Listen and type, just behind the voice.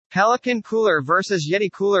Pelican Cooler vs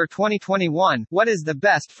Yeti Cooler 2021, what is the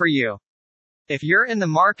best for you? If you're in the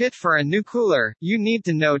market for a new cooler, you need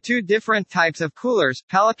to know two different types of coolers,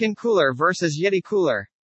 Pelican Cooler vs Yeti Cooler.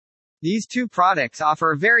 These two products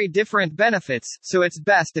offer very different benefits, so it's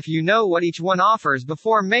best if you know what each one offers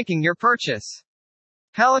before making your purchase.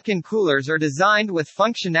 Pelican coolers are designed with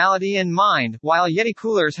functionality in mind, while Yeti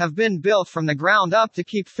coolers have been built from the ground up to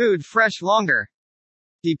keep food fresh longer.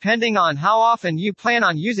 Depending on how often you plan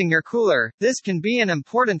on using your cooler, this can be an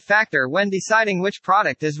important factor when deciding which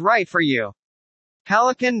product is right for you.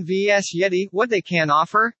 Pelican vs Yeti, what they can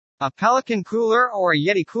offer? A Pelican cooler or a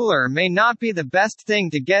Yeti cooler may not be the best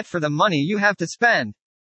thing to get for the money you have to spend.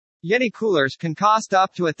 Yeti coolers can cost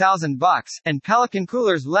up to $1,000, and Pelican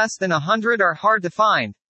coolers less than $100 are hard to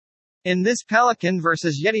find. In this Pelican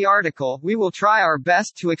vs Yeti article, we will try our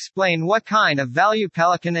best to explain what kind of value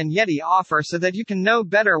Pelican and Yeti offer so that you can know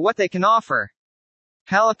better what they can offer.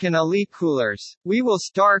 Pelican Elite Coolers. We will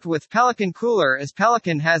start with Pelican Cooler as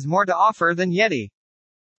Pelican has more to offer than Yeti.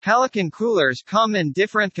 Pelican coolers come in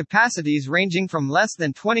different capacities ranging from less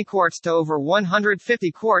than 20 quarts to over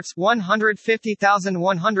 150 quarts,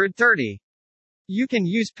 150,130. You can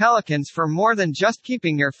use Pelicans for more than just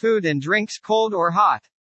keeping your food and drinks cold or hot.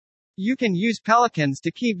 You can use Pelicans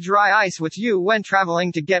to keep dry ice with you when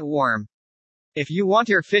traveling to get warm. If you want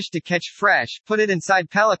your fish to catch fresh, put it inside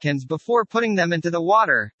Pelicans before putting them into the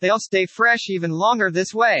water. They'll stay fresh even longer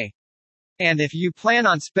this way. And if you plan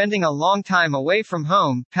on spending a long time away from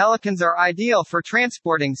home, Pelicans are ideal for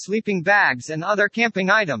transporting sleeping bags and other camping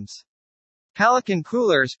items. Pelican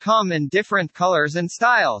coolers come in different colors and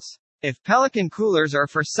styles. If Pelican coolers are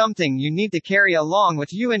for something you need to carry along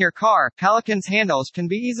with you in your car, Pelican's handles can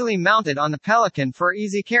be easily mounted on the Pelican for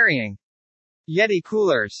easy carrying. Yeti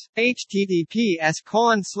coolers.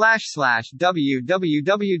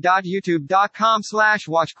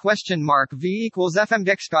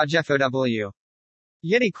 https://www.youtube.com/watch?v=fmdexkajfow.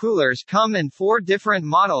 Yeti coolers come in 4 different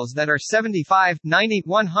models that are 75, 90,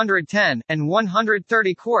 110, and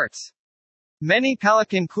 130 quarts. Many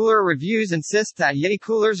Pelican cooler reviews insist that Yeti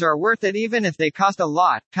coolers are worth it even if they cost a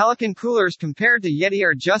lot. Pelican coolers compared to Yeti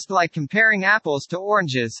are just like comparing apples to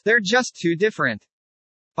oranges, they're just too different.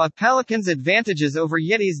 But Pelican's advantages over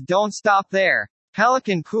Yeti's don't stop there.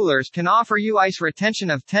 Pelican coolers can offer you ice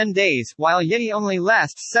retention of 10 days, while Yeti only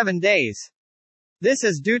lasts 7 days. This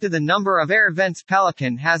is due to the number of air vents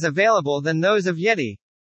Pelican has available than those of Yeti.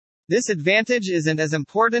 This advantage isn't as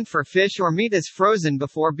important for fish or meat as frozen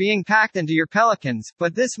before being packed into your Pelicans,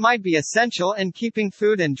 but this might be essential in keeping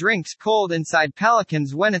food and drinks cold inside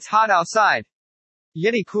Pelicans when it's hot outside.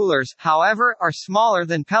 Yeti coolers, however, are smaller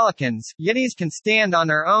than Pelicans. Yetis can stand on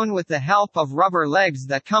their own with the help of rubber legs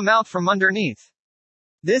that come out from underneath.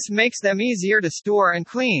 This makes them easier to store and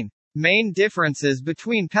clean. Main differences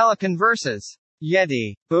between Pelican versus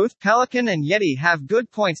Yeti. Both Pelican and Yeti have good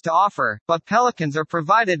points to offer, but Pelicans are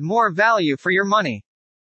provided more value for your money.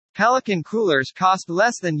 Pelican coolers cost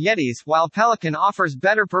less than Yetis, while Pelican offers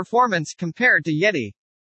better performance compared to Yeti.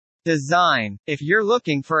 Design. If you're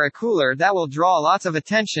looking for a cooler that will draw lots of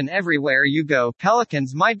attention everywhere you go,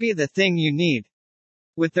 Pelicans might be the thing you need.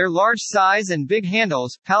 With their large size and big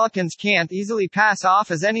handles, Pelicans can't easily pass off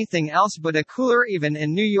as anything else but a cooler even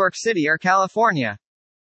in New York City or California.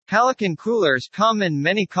 Pelican coolers come in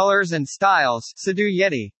many colors and styles, so do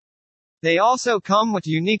Yeti. They also come with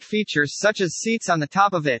unique features such as seats on the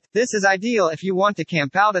top of it. This is ideal if you want to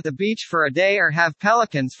camp out at the beach for a day or have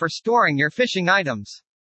Pelicans for storing your fishing items.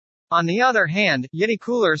 On the other hand, Yeti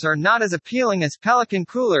coolers are not as appealing as Pelican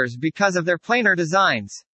coolers because of their plainer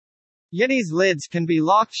designs. Yeti's lids can be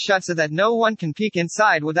locked shut so that no one can peek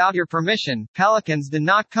inside without your permission. Pelicans do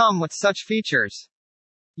not come with such features.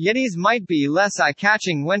 Yetis might be less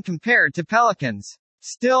eye-catching when compared to Pelicans.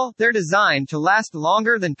 Still, they're designed to last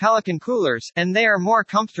longer than Pelican coolers, and they are more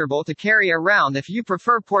comfortable to carry around if you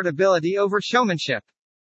prefer portability over showmanship.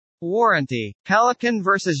 Warranty. Pelican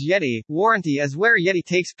vs Yeti. Warranty is where Yeti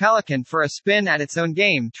takes Pelican for a spin at its own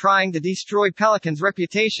game, trying to destroy Pelican's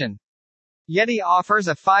reputation. Yeti offers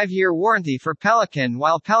a 5-year warranty for Pelican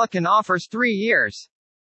while Pelican offers 3 years.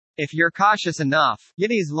 If you're cautious enough,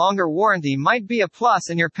 Yeti's longer warranty might be a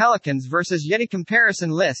plus in your Pelicans vs Yeti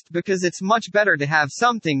comparison list because it's much better to have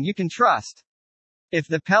something you can trust. If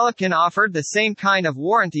the Pelican offered the same kind of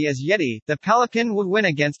warranty as Yeti, the Pelican would win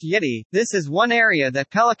against Yeti. This is one area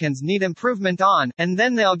that Pelicans need improvement on, and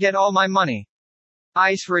then they'll get all my money.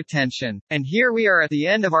 Ice retention. And here we are at the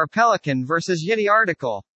end of our Pelican vs Yeti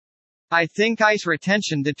article. I think ice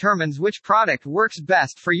retention determines which product works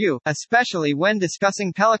best for you, especially when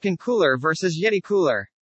discussing Pelican cooler versus Yeti cooler.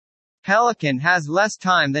 Pelican has less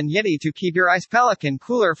time than Yeti to keep your ice. Pelican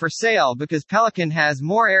cooler for sale because Pelican has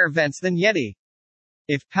more air vents than Yeti.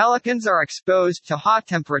 If Pelicans are exposed to hot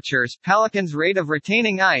temperatures, Pelican's rate of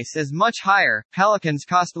retaining ice is much higher. Pelicans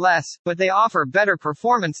cost less, but they offer better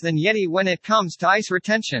performance than Yeti when it comes to ice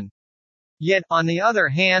retention. Yeti, on the other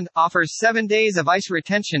hand, offers 7 days of ice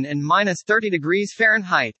retention in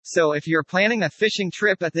 -30°F, so if you're planning a fishing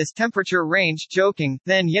trip at this temperature range,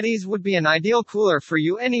 then Yetis would be an ideal cooler for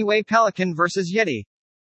you anyway. Pelican versus Yeti.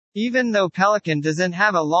 Even though Pelican doesn't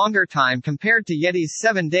have a longer time compared to Yeti's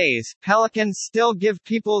 7 days, Pelicans still give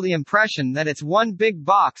people the impression that it's one big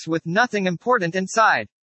box with nothing important inside.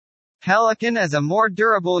 Pelican is a more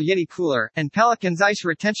durable Yeti cooler, and Pelican's ice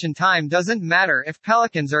retention time doesn't matter if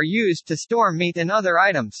Pelicans are used to store meat and other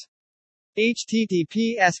items.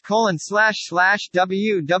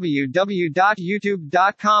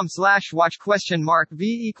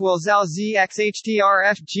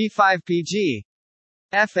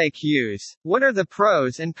 FAQs. What are the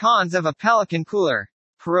pros and cons of a Pelican cooler?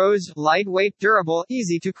 Pros: lightweight, durable,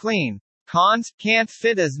 easy to clean. Cons: can't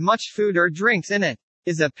fit as much food or drinks in it.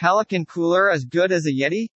 Is a Pelican cooler as good as a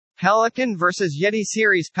Yeti? Pelican versus Yeti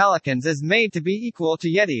series. Pelicans is made to be equal to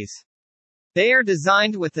Yetis. They are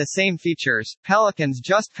designed with the same features. Pelicans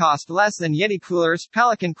just cost less than Yeti coolers.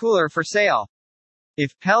 Pelican cooler for sale.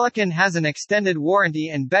 If Pelican has an extended warranty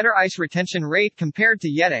and better ice retention rate compared to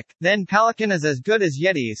Yeti, then Pelican is as good as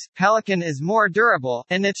Yeti's. Pelican is more durable,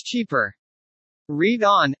 and it's cheaper. Read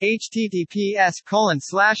on,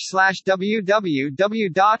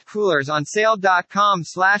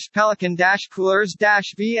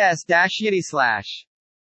 https://www.coolersonsale.com/pelican-coolers-vs-yeti/.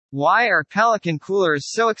 Why are Pelican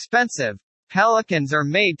coolers so expensive? Pelicans are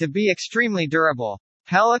made to be extremely durable.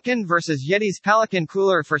 Pelican versus Yeti's. Pelican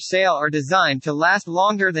cooler for sale are designed to last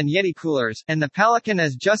longer than Yeti coolers, and the Pelican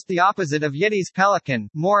is just the opposite of Yeti's. Pelican,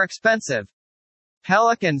 more expensive.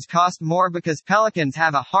 Pelicans cost more because Pelicans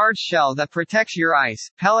have a hard shell that protects your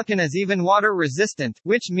ice. Pelican is even water resistant,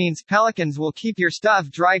 which means Pelicans will keep your stuff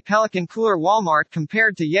dry. Pelican cooler. Walmart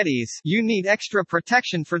compared to Yetis. You need extra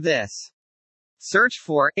protection for this. Search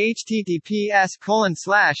for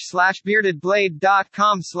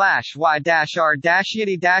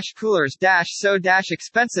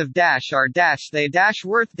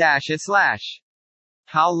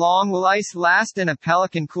How long will ice last in a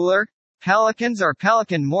Pelican cooler? Pelicans are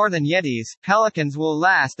Pelican more than Yetis. Pelicans will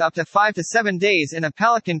last up to 5 to 7 days in a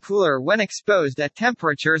Pelican cooler when exposed at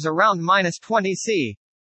temperatures around -20°C.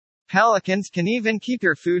 Pelicans can even keep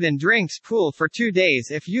your food and drinks cool for 2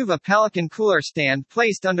 days if you've a Pelican cooler stand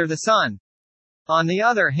placed under the sun. On the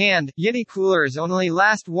other hand, Yeti coolers only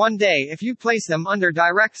last 1 day if you place them under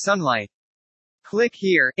direct sunlight. Click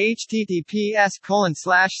here,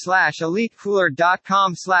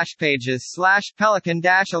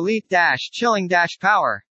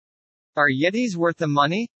 https://elitecooler.com/pages/pelican-elite-chilling-power. Are Yetis worth the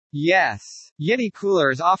money? Yes. Yeti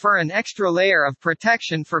coolers offer an extra layer of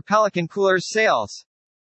protection for Pelican coolers sales.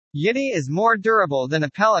 Yeti is more durable than a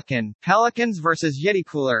Pelican. Pelicans versus Yeti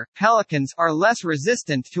cooler. Pelicans are less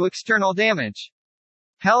resistant to external damage.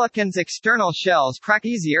 Pelicans' external shells crack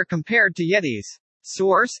easier compared to Yetis.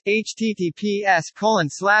 Source: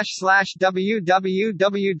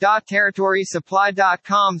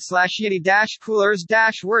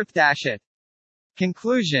 https://www.territorysupply.com/yeti-coolers-worth-it.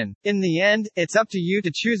 Conclusion: in the end, it's up to you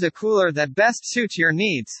to choose a cooler that best suits your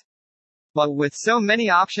needs. But with so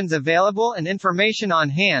many options available and information on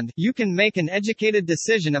hand, you can make an educated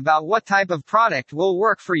decision about what type of product will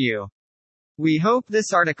work for you. We hope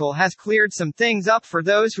this article has cleared some things up for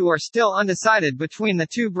those who are still undecided between the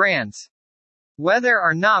two brands. Whether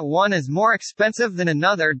or not one is more expensive than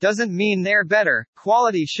another doesn't mean they're better.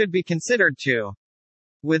 Quality should be considered too.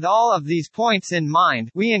 With all of these points in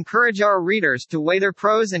mind, we encourage our readers to weigh their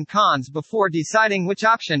pros and cons before deciding which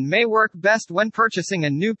option may work best when purchasing a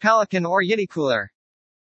new Pelican or Yeti cooler.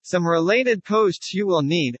 Some related posts you will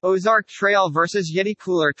need: Ozark Trail vs Yeti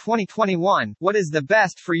Cooler 2021. What is the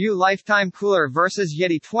best for you? Lifetime Cooler vs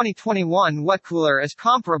Yeti 2021. What cooler is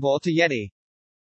comparable to Yeti?